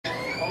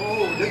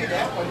Look at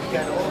that one. You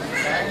got all the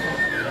time.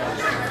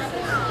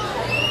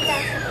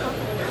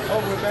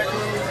 Oh, we're back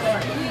where we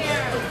started.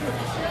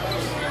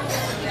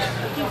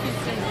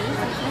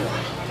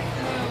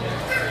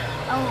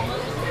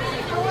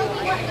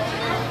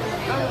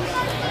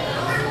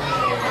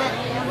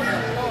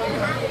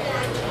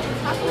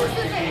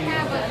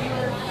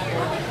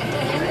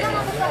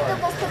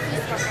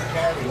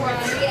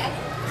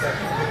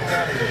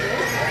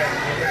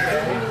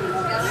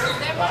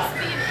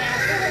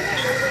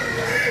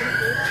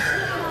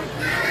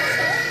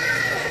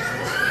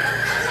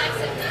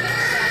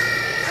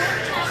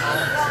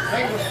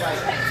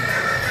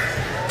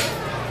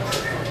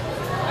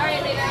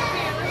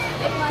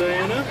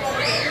 Diana,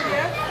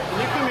 can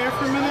you come here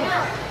for a minute?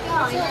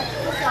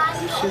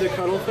 See the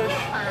cuttlefish?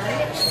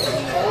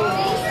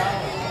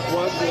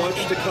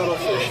 Watch the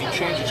cuttlefish. He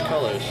changes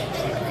colors.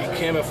 He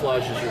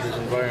camouflages with his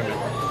environment.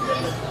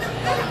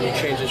 He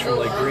changes from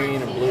like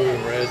green and blue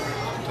and red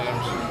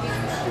sometimes.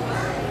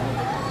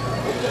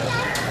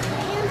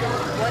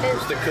 What is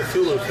it's the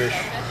Cthulufish.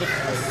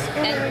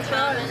 and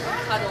common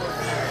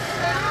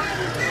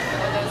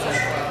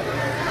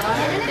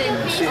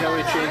See how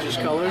he changes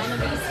colors?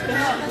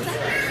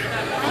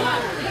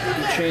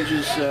 He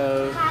changes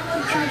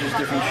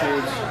different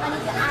shades.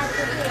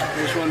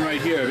 There's one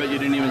right here. I bet you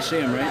didn't even see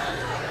him, right?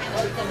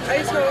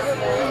 I saw him.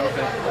 Oh,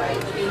 okay.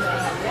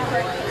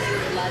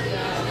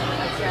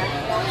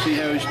 See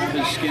how his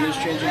skin is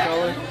changing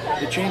color?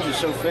 It changes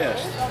so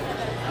fast.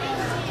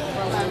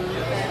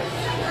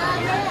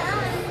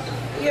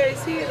 Yeah, I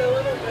see it a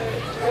little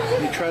bit.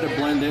 They try to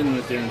blend in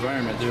with their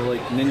environment. They're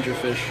like ninja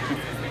fish.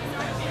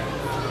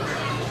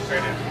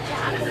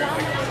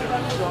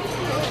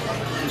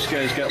 This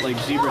guy's got like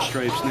zebra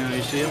stripes now,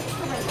 you see him?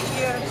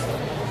 Yeah.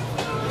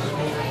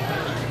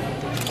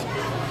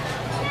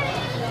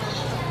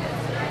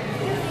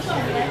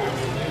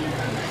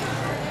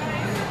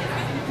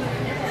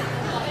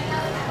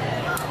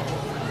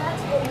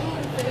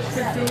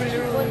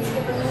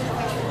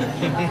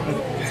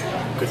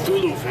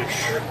 Cthulufish.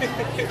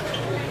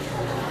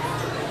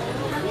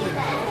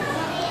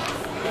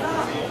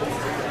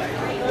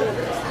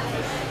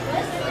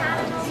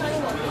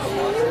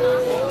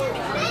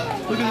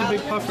 Look at the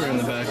big puffer in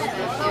the back.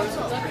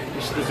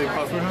 You see the big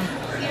puffer, huh?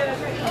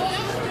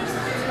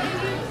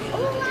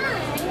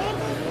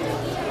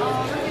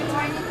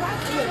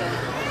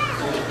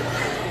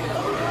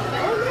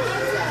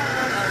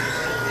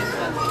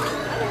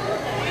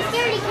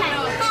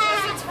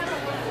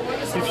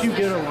 If you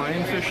get a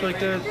lionfish like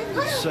that,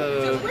 it's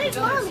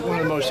one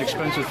of the most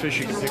expensive fish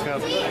you can pick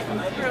up. Yeah.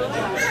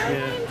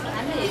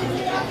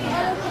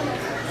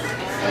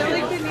 I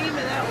like the name of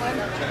that one.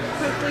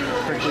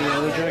 Prickly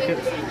yellow jacket.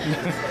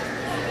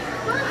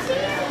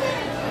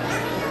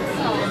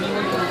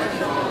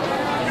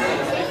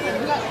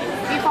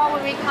 Before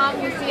when we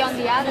come, we see on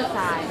the other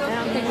side. I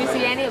don't think we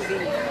see any of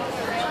these.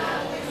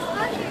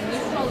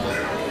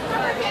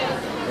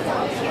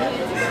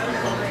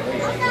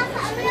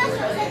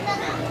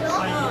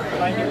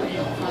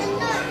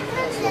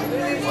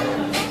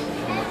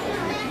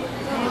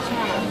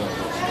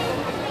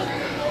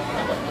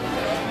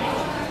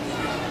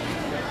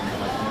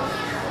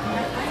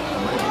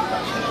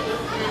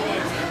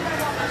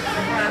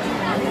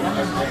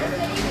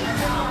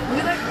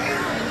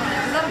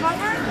 Is that a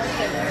bumper?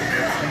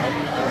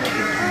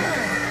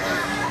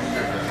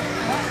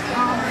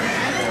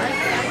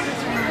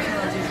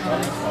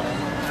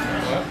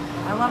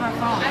 I love our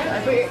phone.